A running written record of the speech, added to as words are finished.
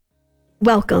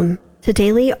Welcome to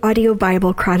Daily Audio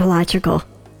Bible Chronological.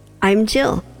 I'm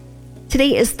Jill.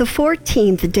 Today is the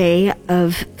 14th day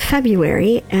of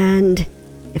February, and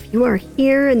if you are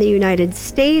here in the United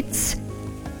States,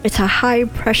 it's a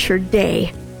high-pressure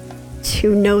day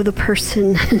to know the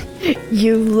person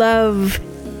you love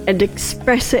and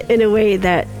express it in a way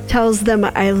that tells them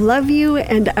I love you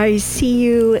and I see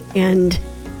you, and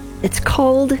it's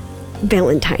called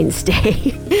Valentine's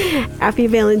Day. Happy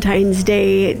Valentine's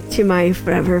Day to my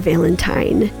forever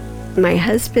Valentine, my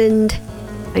husband,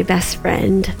 my best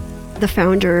friend, the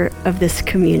founder of this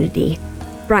community,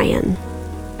 Brian.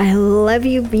 I love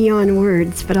you beyond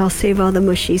words, but I'll save all the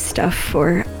mushy stuff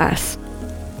for us.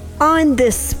 On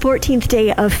this 14th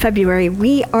day of February,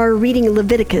 we are reading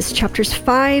Leviticus chapters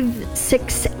 5,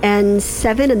 6, and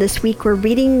 7, and this week we're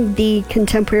reading the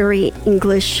Contemporary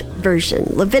English Version,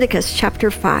 Leviticus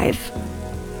chapter 5.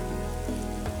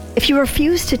 If you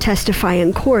refuse to testify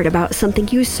in court about something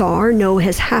you saw or know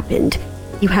has happened,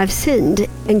 you have sinned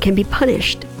and can be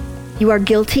punished. You are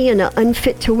guilty and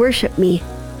unfit to worship me.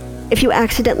 If you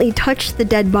accidentally touch the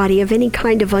dead body of any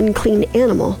kind of unclean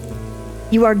animal,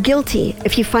 you are guilty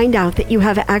if you find out that you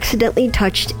have accidentally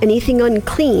touched anything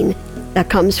unclean that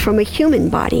comes from a human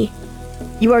body.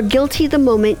 You are guilty the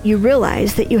moment you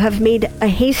realize that you have made a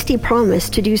hasty promise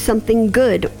to do something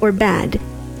good or bad.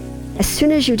 As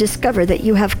soon as you discover that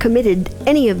you have committed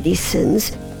any of these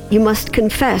sins, you must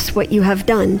confess what you have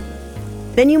done.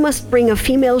 Then you must bring a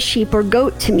female sheep or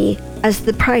goat to me as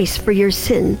the price for your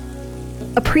sin.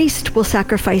 A priest will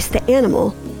sacrifice the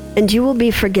animal, and you will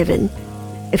be forgiven.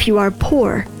 If you are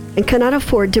poor and cannot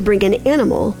afford to bring an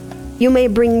animal, you may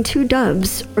bring 2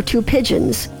 doves or 2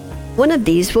 pigeons. One of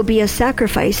these will be a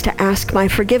sacrifice to ask my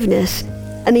forgiveness,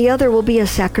 and the other will be a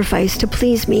sacrifice to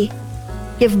please me.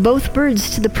 Give both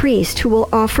birds to the priest, who will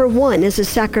offer one as a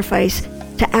sacrifice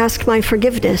to ask my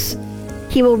forgiveness.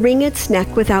 He will wring its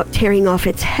neck without tearing off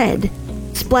its head,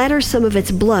 splatter some of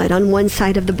its blood on one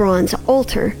side of the bronze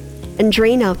altar, and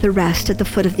drain out the rest at the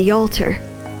foot of the altar.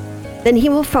 Then he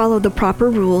will follow the proper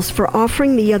rules for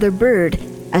offering the other bird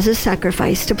as a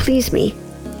sacrifice to please me.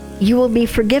 You will be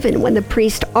forgiven when the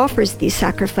priest offers these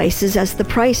sacrifices as the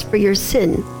price for your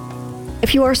sin.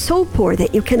 If you are so poor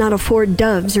that you cannot afford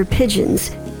doves or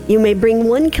pigeons, you may bring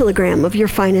 1 kilogram of your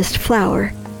finest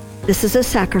flour. This is a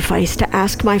sacrifice to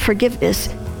ask my forgiveness,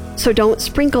 so don't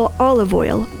sprinkle olive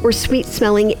oil or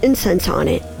sweet-smelling incense on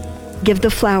it. Give the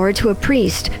flour to a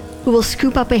priest, who will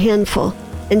scoop up a handful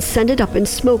and send it up in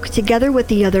smoke together with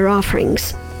the other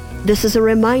offerings. This is a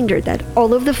reminder that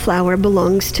all of the flour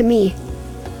belongs to me.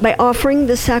 By offering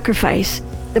the sacrifice,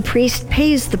 the priest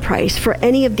pays the price for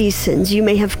any of these sins you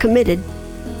may have committed.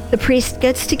 The priest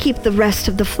gets to keep the rest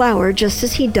of the flour just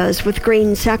as he does with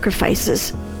grain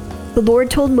sacrifices. The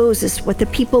Lord told Moses what the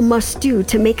people must do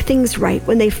to make things right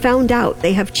when they found out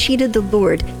they have cheated the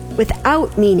Lord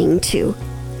without meaning to.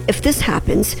 If this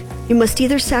happens, you must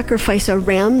either sacrifice a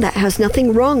ram that has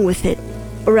nothing wrong with it,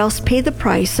 or else pay the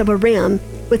price of a ram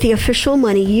with the official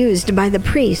money used by the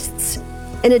priests.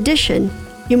 In addition,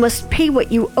 you must pay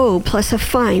what you owe plus a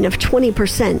fine of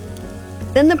 20%.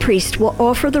 Then the priest will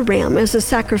offer the ram as a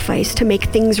sacrifice to make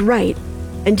things right,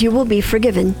 and you will be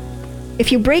forgiven. If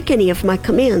you break any of my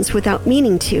commands without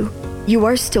meaning to, you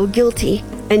are still guilty,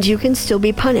 and you can still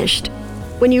be punished.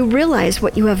 When you realize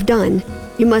what you have done,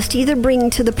 you must either bring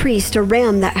to the priest a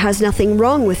ram that has nothing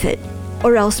wrong with it,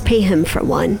 or else pay him for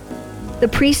one. The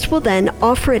priest will then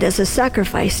offer it as a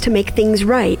sacrifice to make things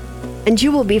right, and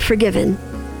you will be forgiven.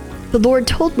 The Lord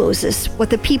told Moses what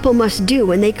the people must do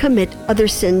when they commit other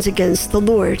sins against the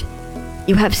Lord.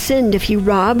 You have sinned if you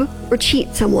rob or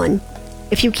cheat someone,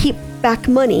 if you keep back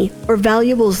money or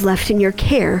valuables left in your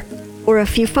care, or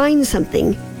if you find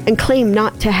something and claim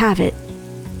not to have it.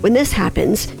 When this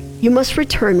happens, you must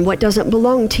return what doesn't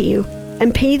belong to you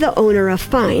and pay the owner a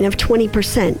fine of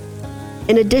 20%.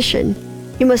 In addition,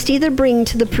 you must either bring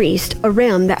to the priest a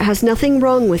ram that has nothing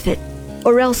wrong with it,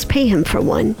 or else pay him for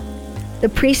one. The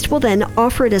priest will then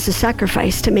offer it as a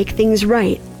sacrifice to make things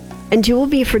right, and you will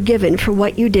be forgiven for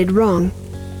what you did wrong.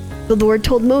 The Lord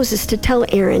told Moses to tell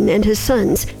Aaron and his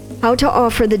sons how to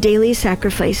offer the daily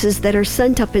sacrifices that are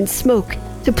sent up in smoke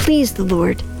to please the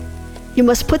Lord. You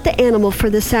must put the animal for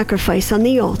the sacrifice on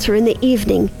the altar in the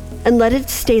evening and let it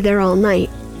stay there all night.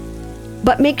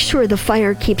 But make sure the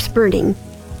fire keeps burning.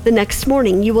 The next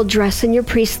morning you will dress in your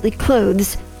priestly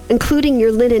clothes, including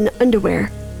your linen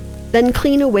underwear. Then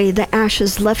clean away the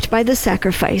ashes left by the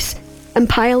sacrifice and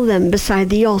pile them beside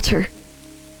the altar.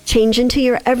 Change into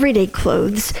your everyday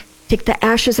clothes, take the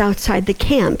ashes outside the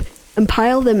camp, and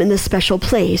pile them in the special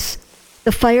place.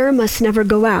 The fire must never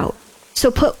go out,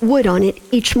 so put wood on it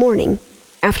each morning.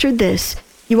 After this,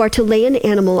 you are to lay an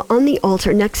animal on the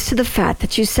altar next to the fat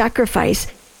that you sacrifice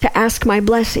to ask my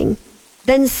blessing.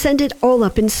 Then send it all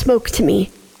up in smoke to me.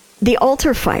 The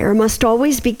altar fire must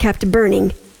always be kept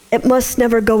burning. It must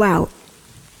never go out.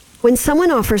 When someone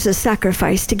offers a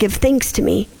sacrifice to give thanks to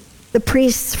me, the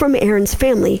priests from Aaron's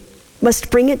family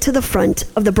must bring it to the front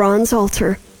of the bronze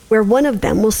altar, where one of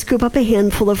them will scoop up a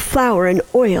handful of flour and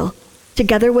oil,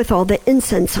 together with all the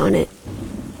incense on it.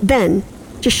 Then,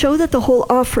 to show that the whole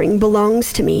offering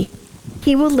belongs to me,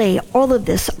 he will lay all of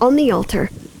this on the altar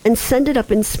and send it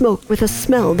up in smoke with a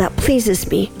smell that pleases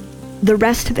me. The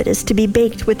rest of it is to be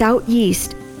baked without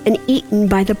yeast and eaten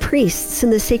by the priests in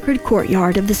the sacred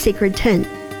courtyard of the sacred tent.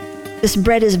 This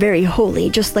bread is very holy,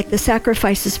 just like the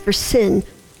sacrifices for sin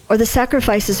or the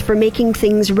sacrifices for making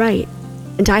things right,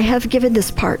 and I have given this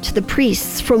part to the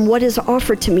priests from what is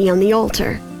offered to me on the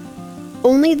altar.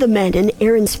 Only the men in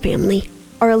Aaron's family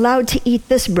are allowed to eat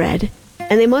this bread,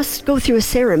 and they must go through a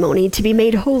ceremony to be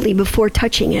made holy before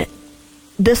touching it.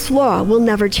 This law will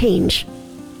never change.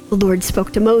 The Lord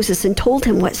spoke to Moses and told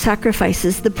him what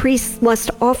sacrifices the priests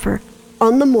must offer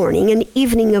on the morning and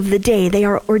evening of the day they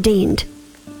are ordained.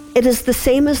 It is the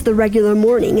same as the regular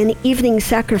morning and evening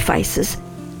sacrifices: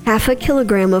 1/2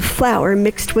 kilogram of flour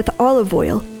mixed with olive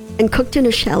oil and cooked in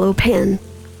a shallow pan.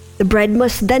 The bread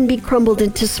must then be crumbled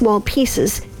into small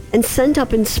pieces and sent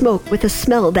up in smoke with a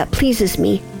smell that pleases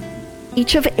me.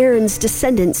 Each of Aaron's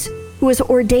descendants who is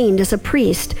ordained as a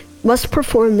priest must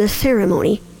perform this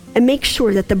ceremony and make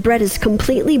sure that the bread is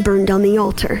completely burned on the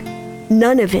altar.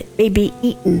 None of it may be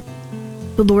eaten.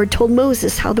 The Lord told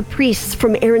Moses how the priests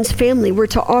from Aaron's family were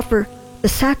to offer the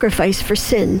sacrifice for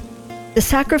sin. The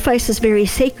sacrifice is very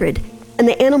sacred, and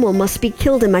the animal must be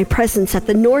killed in my presence at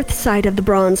the north side of the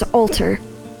bronze altar.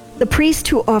 The priest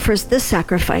who offers this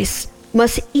sacrifice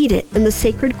must eat it in the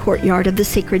sacred courtyard of the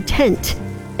sacred tent,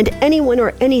 and anyone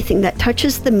or anything that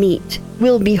touches the meat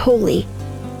will be holy.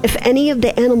 If any of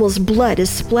the animal's blood is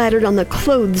splattered on the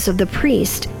clothes of the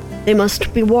priest, they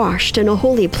must be washed in a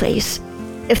holy place.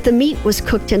 If the meat was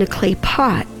cooked in a clay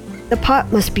pot, the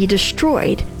pot must be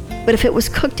destroyed, but if it was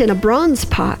cooked in a bronze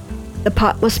pot, the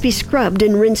pot must be scrubbed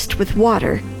and rinsed with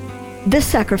water. This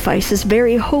sacrifice is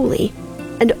very holy,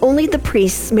 and only the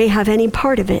priests may have any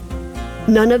part of it.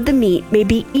 None of the meat may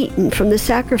be eaten from the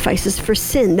sacrifices for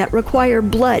sin that require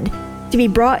blood to be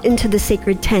brought into the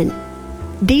sacred tent.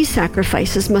 These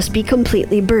sacrifices must be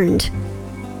completely burned.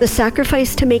 The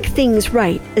sacrifice to make things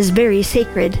right is very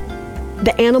sacred.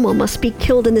 The animal must be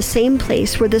killed in the same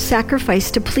place where the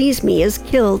sacrifice to please me is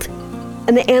killed,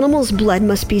 and the animal's blood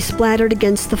must be splattered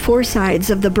against the four sides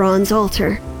of the bronze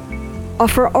altar.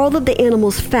 Offer all of the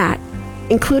animal's fat,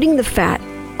 including the fat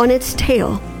on its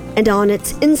tail and on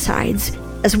its insides,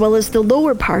 as well as the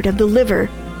lower part of the liver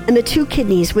and the 2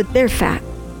 kidneys with their fat.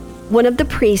 One of the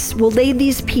priests will lay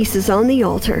these pieces on the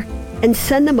altar and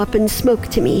send them up in smoke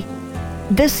to me.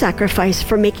 This sacrifice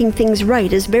for making things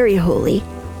right is very holy.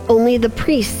 Only the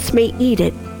priests may eat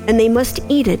it, and they must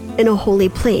eat it in a holy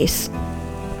place.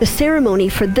 The ceremony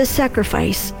for this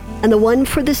sacrifice and the one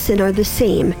for the sin are the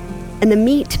same, and the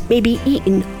meat may be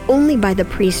eaten only by the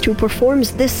priest who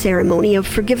performs this ceremony of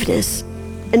forgiveness.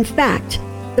 In fact,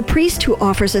 the priest who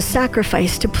offers a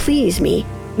sacrifice to please me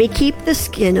may keep the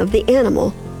skin of the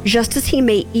animal, just as he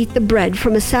may eat the bread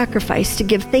from a sacrifice to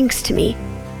give thanks to me.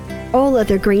 All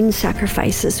other grain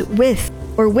sacrifices, with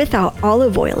or without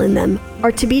olive oil in them,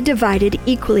 are to be divided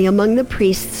equally among the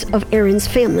priests of Aaron's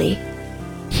family.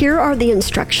 Here are the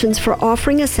instructions for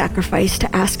offering a sacrifice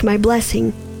to ask my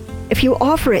blessing. If you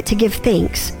offer it to give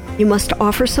thanks, you must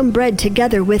offer some bread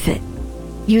together with it.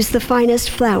 Use the finest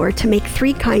flour to make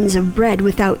 3 kinds of bread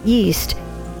without yeast,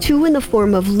 2 in the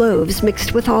form of loaves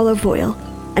mixed with olive oil,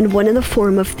 and 1 in the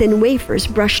form of thin wafers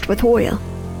brushed with oil.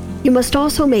 You must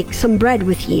also make some bread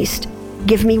with yeast.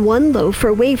 Give me 1 loaf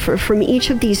or wafer from each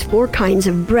of these 4 kinds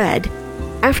of bread,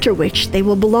 after which they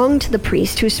will belong to the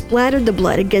priest who splattered the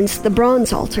blood against the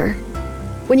bronze altar.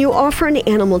 When you offer an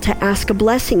animal to ask a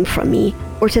blessing from me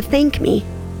or to thank me,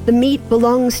 the meat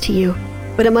belongs to you,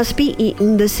 but it must be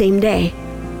eaten the same day.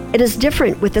 It is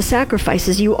different with the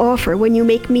sacrifices you offer when you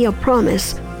make me a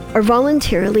promise or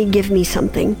voluntarily give me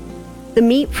something. The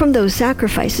meat from those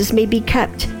sacrifices may be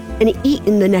kept and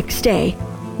eaten the next day,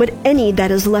 but any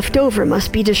that is left over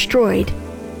must be destroyed.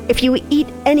 If you eat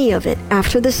any of it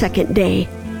after the 2nd day,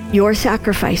 your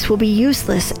sacrifice will be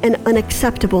useless and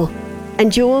unacceptable,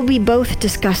 and you will be both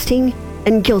disgusting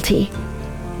and guilty.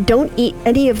 Don't eat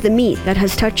any of the meat that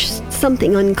has touched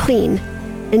something unclean.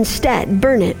 Instead,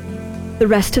 burn it. The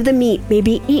rest of the meat may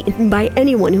be eaten by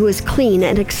anyone who is clean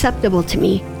and acceptable to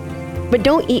me. But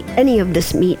don't eat any of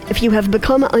this meat if you have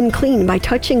become unclean by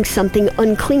touching something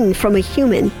unclean from a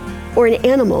human or an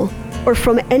animal or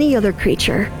from any other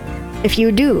creature. If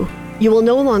you do, you will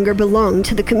no longer belong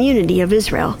to the community of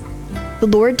Israel. The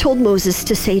Lord told Moses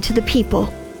to say to the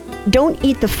people, "Don't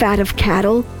eat the fat of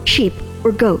cattle, sheep,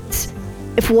 or goats.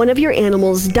 If one of your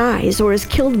animals dies or is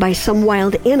killed by some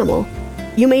wild animal,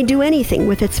 you may do anything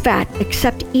with its fat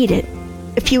except eat it.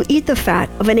 If you eat the fat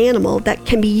of an animal that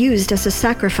can be used as a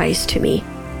sacrifice to me,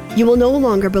 you will no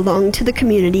longer belong to the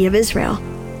community of Israel.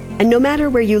 And no matter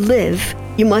where you live,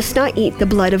 you must not eat the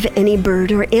blood of any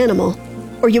bird or animal,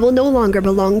 or you will no longer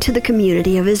belong to the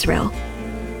community of Israel."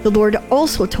 The Lord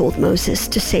also told Moses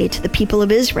to say to the people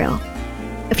of Israel,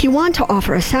 "If you want to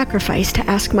offer a sacrifice to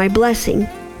ask my blessing,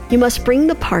 you must bring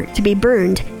the part to be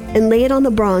burned and lay it on the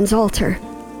bronze altar.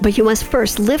 But you must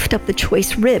first lift up the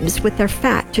choice ribs with their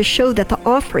fat to show that the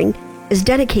offering is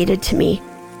dedicated to me.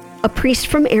 A priest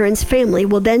from Aaron's family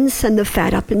will then send the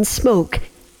fat up in smoke,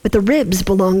 but the ribs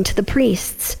belong to the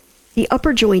priests. The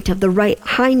upper joint of the right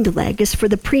hind leg is for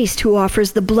the priest who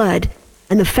offers the blood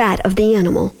and the fat of the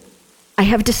animal. I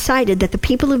have decided that the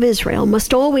people of Israel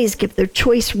must always give their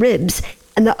choice ribs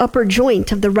and the upper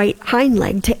joint of the right hind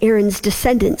leg to Aaron's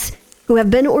descendants, who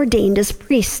have been ordained as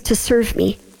priests to serve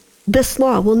me. This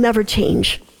law will never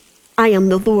change. I am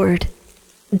the Lord.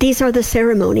 These are the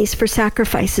ceremonies for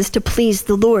sacrifices to please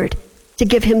the Lord, to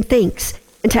give him thanks,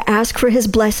 and to ask for his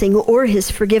blessing or his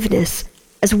forgiveness,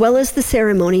 as well as the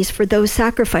ceremonies for those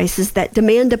sacrifices that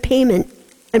demand a payment,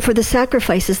 and for the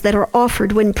sacrifices that are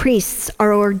offered when priests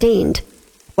are ordained."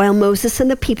 While Moses and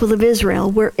the people of Israel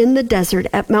were in the desert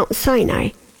at Mount Sinai,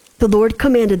 the Lord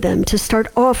commanded them to start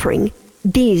offering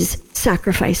these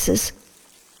sacrifices.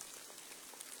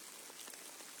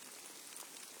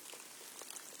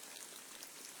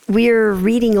 We're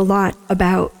reading a lot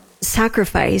about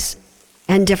sacrifice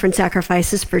and different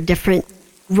sacrifices for different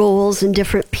roles and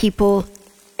different people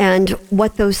and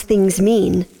what those things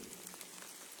mean.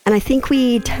 And I think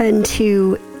we tend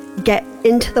to get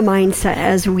into the mindset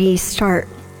as we start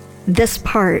this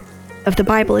part of the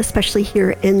Bible, especially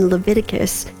here in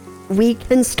Leviticus, we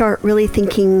can start really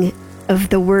thinking of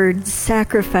the word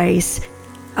sacrifice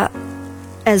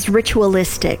as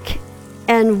ritualistic.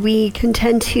 And we can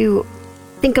tend to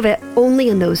think of it only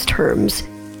in those terms,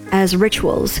 as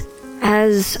rituals,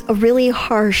 as a really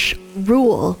harsh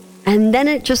rule. And then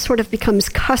it just sort of becomes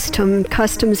custom.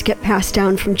 Customs get passed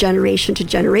down from generation to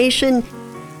generation,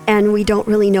 and we don't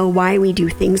really know why we do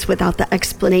things without the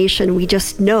explanation. We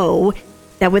just know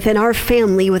that within our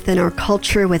family, within our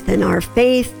culture, within our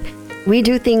faith, we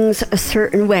do things a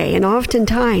certain way, and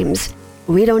oftentimes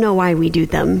we don't know why we do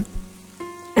them.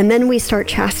 And then we start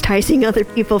chastising other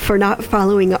people for not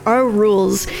following our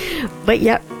rules, but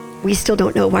yet we still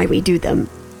don't know why we do them.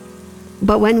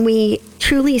 But when we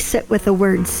truly sit with the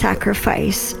word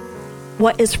sacrifice,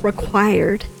 what is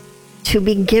required to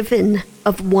be given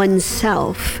of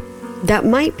oneself, that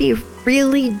might be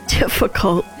really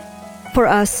difficult for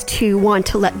us to want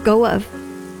to let go of.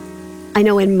 I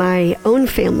know in my own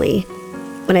family,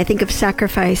 when I think of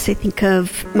sacrifice, I think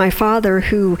of my father,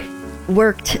 who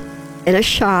worked in a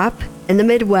shop in the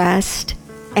Midwest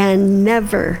and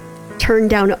never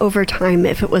turned down overtime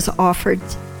if it was offered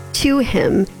to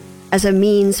him as a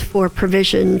means for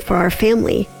provision for our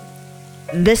family.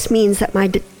 This means that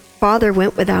my father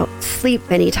went without sleep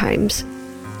many times.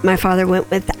 My father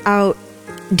went without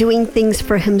doing things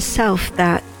for himself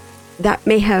that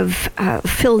may have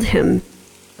filled him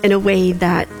in a way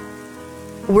that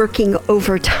working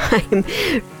overtime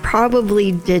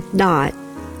probably did not.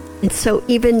 And so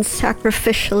even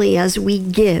sacrificially as we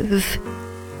give,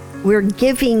 we're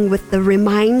giving with the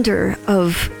reminder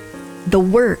of the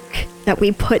work that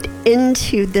we put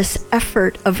into this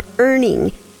effort of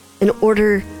earning in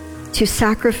order to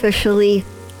sacrificially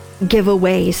give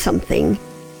away something.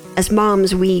 As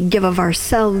moms, we give of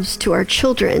ourselves to our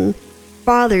children.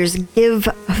 Fathers give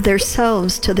of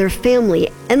themselves to their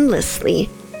family endlessly.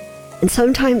 And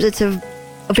sometimes it's a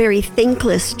very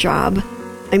thankless job,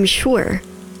 I'm sure,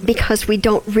 because we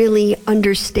don't really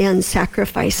understand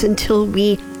sacrifice until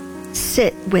we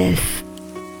sit with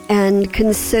and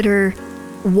consider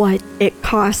what it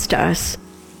cost us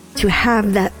to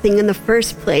have that thing in the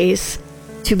first place,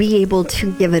 to be able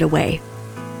to give it away.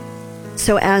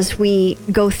 So as we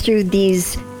go through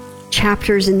these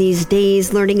chapters in these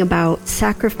days, learning about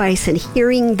sacrifice and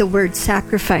hearing the word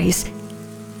sacrifice,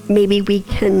 maybe we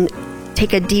can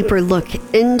take a deeper look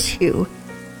into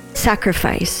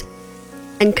sacrifice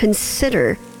and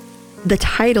consider the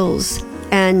titles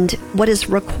and what is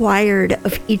required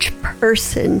of each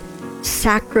person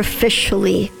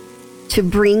sacrificially to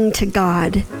bring to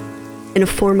God in a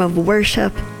form of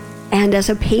worship and as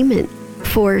a payment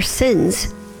for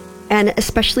sins. And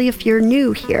especially if you're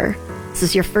new here, this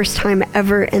is your first time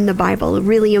ever in the Bible,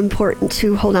 really important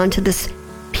to hold on to this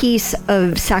piece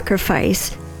of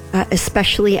sacrifice,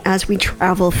 especially as we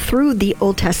travel through the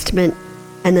Old Testament.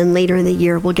 And then later in the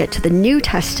year, we'll get to the New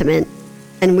Testament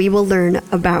and we will learn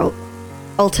about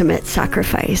ultimate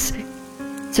sacrifice.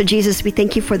 So Jesus, we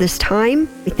thank you for this time.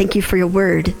 We thank you for your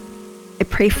word. I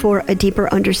pray for a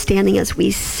deeper understanding as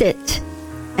we sit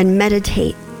and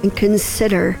meditate and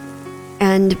consider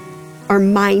and are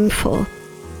mindful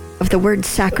of the word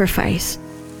sacrifice,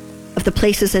 of the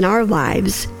places in our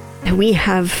lives that we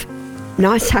have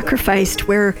not sacrificed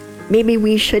where maybe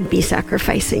we should be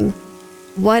sacrificing.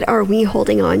 What are we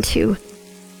holding on to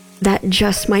that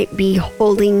just might be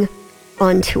holding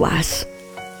on to us?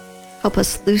 Help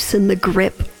us loosen the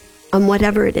grip on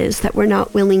whatever it is that we're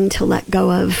not willing to let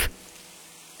go of,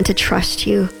 and to trust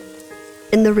you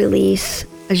in the release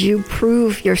as you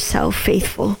prove yourself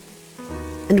faithful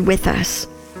and with us.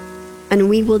 And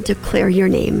we will declare your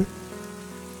name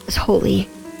as holy.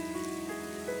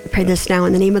 I pray this now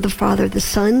in the name of the Father, the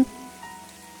Son,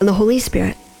 and the Holy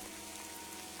Spirit.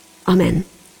 Amen.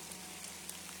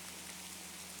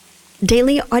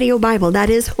 Daily Audio Bible, that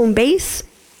is home base.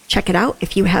 Check it out.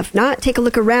 If you have not, take a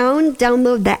look around,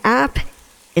 download the app.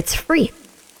 It's free.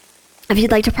 If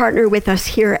you'd like to partner with us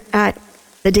here at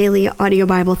the Daily Audio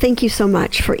Bible, thank you so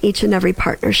much for each and every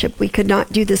partnership. We could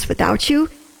not do this without you,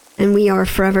 and we are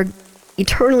forever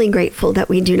eternally grateful that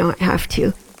we do not have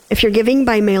to. If you're giving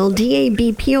by mail,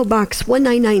 DAB PO Box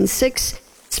 1996,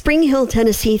 Spring Hill,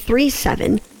 Tennessee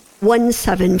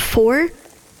 37174,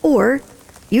 or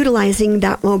utilizing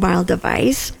that mobile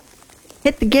device,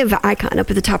 hit the give icon up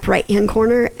at the top right-hand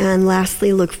corner, and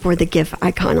lastly, look for the give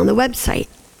icon on the website.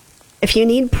 If you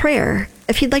need prayer,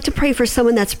 if you'd like to pray for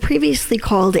someone that's previously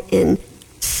called in,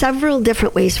 several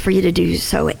different ways for you to do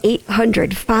so.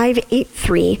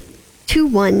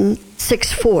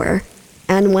 800-583-2164.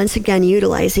 And once again,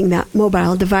 utilizing that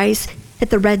mobile device,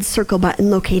 hit the red circle button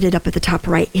located up at the top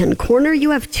right-hand corner. You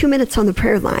have 2 minutes on the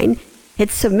prayer line. Hit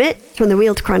submit, turn the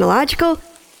wheel to chronological,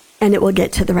 and it will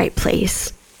get to the right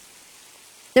place.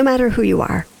 No matter who you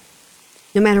are,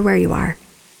 no matter where you are,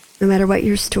 no matter what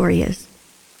your story is,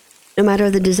 no matter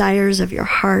the desires of your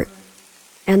heart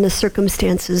and the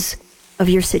circumstances of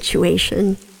your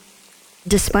situation,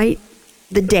 despite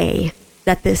the day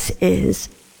that this is,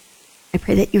 I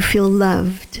pray that you feel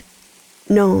loved,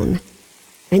 known,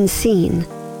 and seen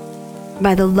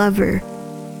by the lover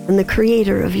and the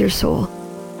creator of your soul.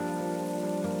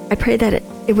 I pray that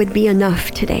it would be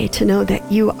enough today to know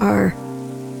that you are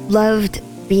loved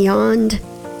beyond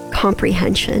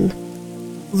comprehension,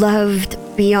 loved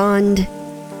beyond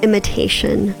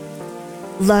imitation,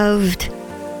 loved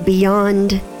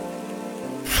beyond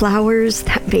flowers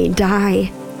that may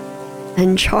die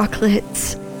and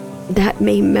chocolates that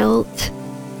may melt,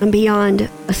 and beyond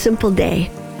a simple day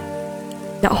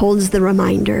that holds the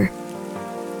reminder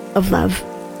of love.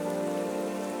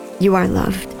 You are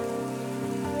loved.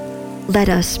 Let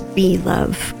us be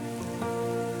love.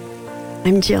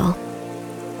 I'm Jill.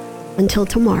 Until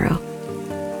tomorrow,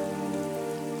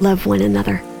 love one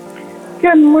another.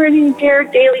 Good morning, dear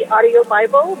Daily Audio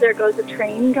Bible. There goes a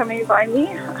train coming by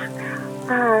me.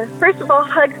 First of all,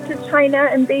 hugs to China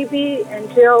and baby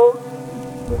and Jill.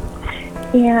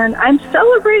 And I'm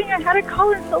celebrating. I had a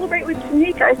call and celebrate with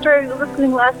Tanika. I started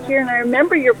listening last year, and I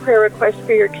remember your prayer request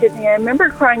for your kidney. I remember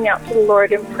crying out to the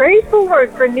Lord, and praise the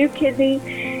Lord for a new kidney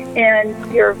and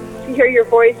to hear your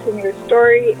voice and your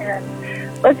story. And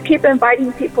let's keep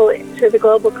inviting people to the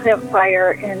Global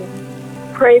Campfire and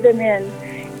pray them in.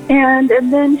 And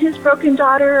then his broken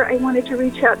daughter, I wanted to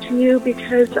reach out to you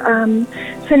because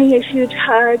sending a huge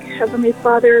hug, Heavenly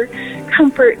Father,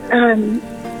 comfort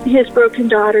his broken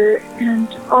daughter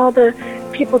and all the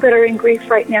people that are in grief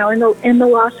right now in the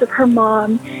loss of her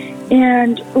mom.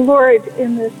 And Lord,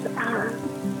 in this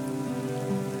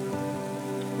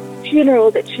funeral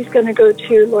that she's going to go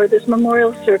to, Lord, this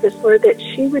memorial service, Lord, that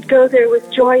she would go there with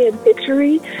joy and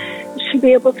victory. She'd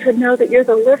be able to know that you're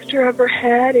the lifter of her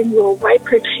head, and you will wipe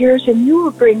her tears, and you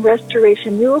will bring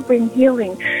restoration. You will bring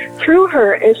healing through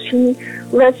her as she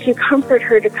lets you comfort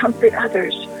her to comfort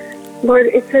others. Lord,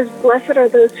 it says, blessed are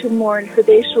those who mourn, for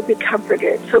they shall be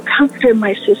comforted. So comfort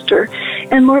my sister.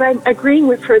 And Lord, I'm agreeing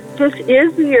with her. This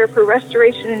is the year for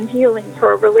restoration and healing,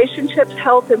 for relationships,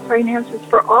 health, and finances,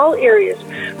 for all areas,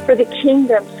 for the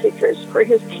kingdom seekers, for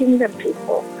his kingdom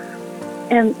people.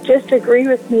 And just agree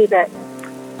with me that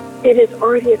it is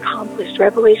already accomplished.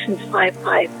 Revelations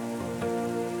 5:5.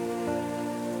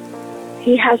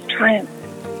 He has triumphed.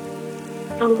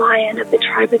 the Lion of the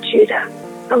tribe of Judah,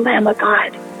 the Lamb of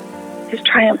God, has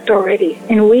triumphed already.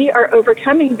 And we are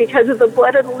overcoming because of the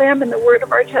blood of the Lamb and the word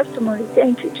of our testimony.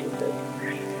 Thank you, Jesus.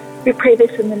 We pray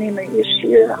this in the name of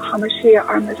Yeshua HaMashiach,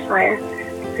 our Messiah.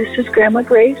 This is Grandma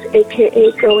Grace,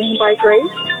 a.k.a. Going by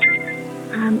Grace,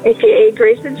 a.k.a.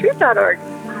 GraceandTruth.org.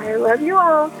 I love you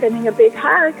all. Sending a big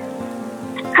hug.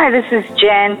 Hi, this is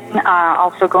Jen,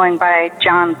 also going by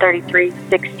John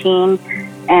 33:16,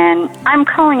 and I'm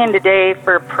calling in today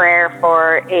for prayer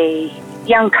for a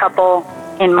young couple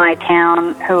in my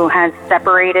town who has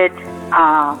separated.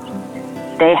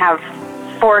 They have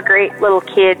 4 great little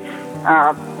kids,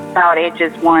 about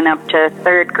ages 1 up to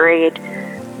 3rd grade,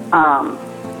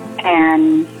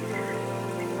 and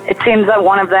it seems that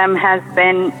one of them has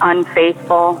been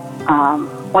unfaithful,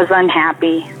 was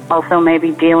unhappy, also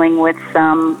maybe dealing with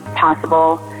some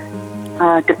possible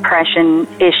depression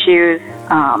issues.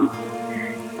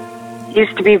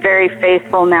 Used to be very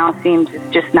faithful, now seems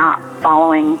just not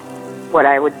following what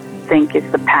I would think is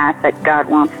the path that God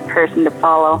wants a person to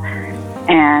follow.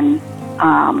 And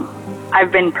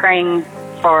I've been praying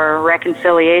for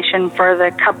reconciliation for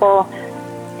the couple,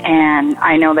 and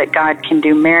I know that God can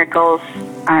do miracles.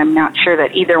 I'm not sure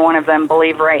that either one of them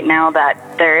believe right now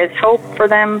that there is hope for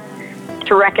them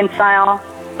to reconcile,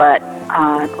 but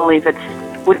I believe it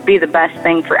would be the best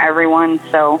thing for everyone.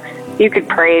 So you could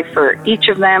pray for each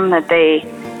of them that they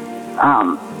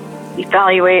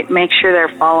evaluate, make sure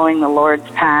they're following the Lord's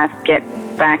path, get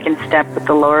back in step with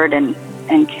the Lord, and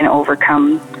can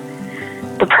overcome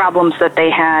the problems that they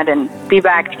had and be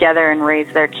back together and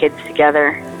raise their kids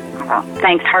together.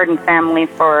 Thanks, Hardin family,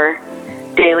 for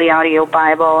Daily Audio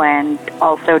Bible, and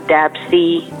also Dab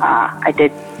C. I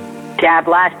did Dab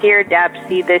last year, Dab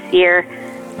C this year,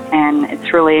 and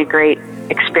it's really a great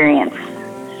experience.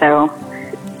 So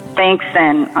thanks,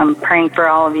 and I'm praying for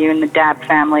all of you in the Dab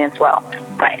family as well.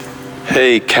 Bye.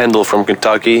 Hey, Kendall from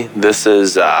Kentucky. This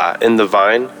is In the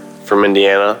Vine from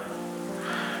Indiana,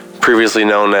 previously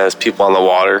known as People on the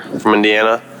Water from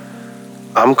Indiana.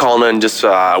 I'm calling in just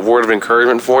a word of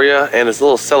encouragement for you, and it's a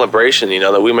little celebration,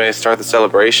 that we may start the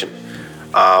celebration.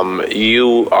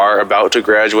 You are about to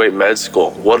graduate med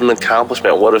school. What an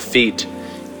accomplishment. What a feat.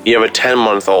 You have a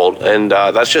 10-month-old, and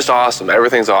that's just awesome.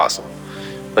 Everything's awesome.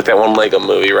 Like that one Lego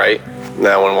movie, right? No,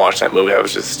 I wouldn't watch that movie. That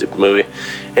was just a stupid movie.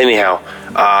 Anyhow,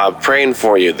 praying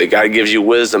for you that God gives you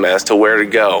wisdom as to where to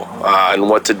go and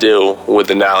what to do with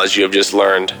the knowledge you have just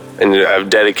learned and have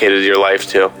dedicated your life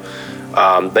to.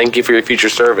 Thank you for your future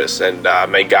service, and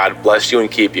may God bless you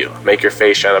and keep you. Make His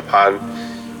face shine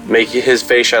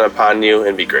upon you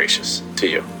and be gracious to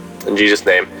you. In Jesus'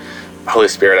 name, Holy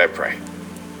Spirit, I pray.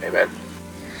 Amen.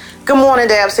 Good morning,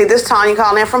 Dabsy. This is Tanya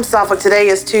calling in from Suffolk. Today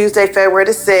is Tuesday, February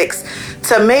the 6th.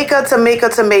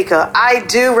 Tamika. I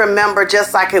do remember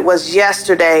just like it was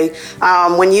yesterday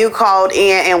when you called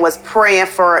in and was praying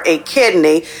for a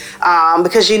kidney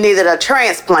because you needed a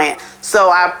transplant.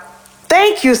 So I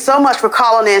thank you so much for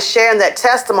calling in, sharing that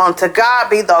testimony. To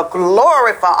God be the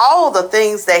glory for all the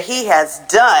things that He has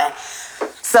done.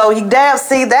 So you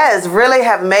see, that has really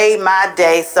have made my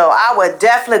day. So I would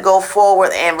definitely go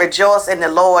forward and rejoice in the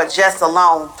Lord just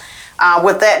alone.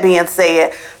 With that being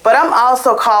said, but I'm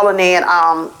also calling in.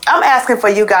 I'm asking for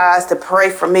you guys to pray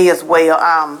for me as well.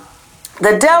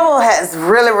 The devil has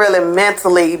really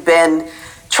mentally been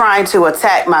trying to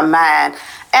attack my mind.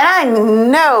 And I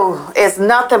know it's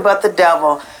nothing but the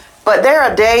devil. But there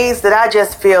are days that I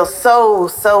just feel so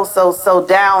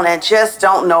down and just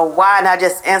don't know why. And I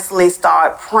just instantly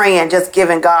start praying, just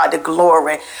giving God the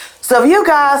glory. So if you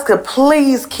guys could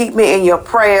please keep me in your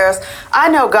prayers. I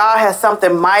know God has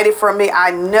something mighty for me.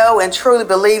 I know and truly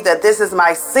believe that this is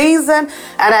my season.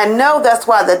 And I know that's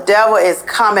why the devil is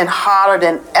coming harder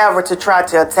than ever to try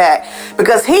to attack.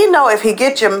 Because he know if he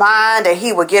get your mind that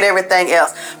he will get everything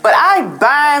else. But I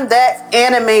bind that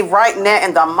enemy right now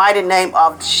in the mighty name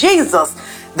of Jesus.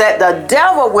 That the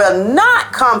devil will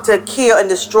not come to kill and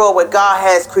destroy what God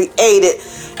has created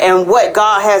and what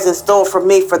God has in store for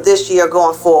me for this year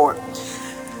going forward.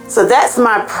 So that's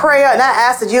my prayer, and I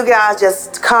ask that you guys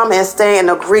just come and stay in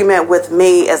agreement with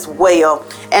me as well.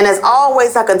 And as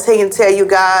always, I continue to tell you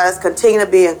guys, continue to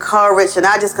be encouraged, and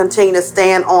I just continue to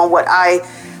stand on what I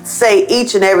say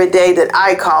each and every day that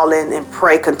I call in and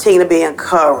pray. Continue to be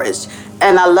encouraged.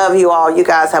 And I love you all. You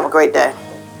guys have a great day.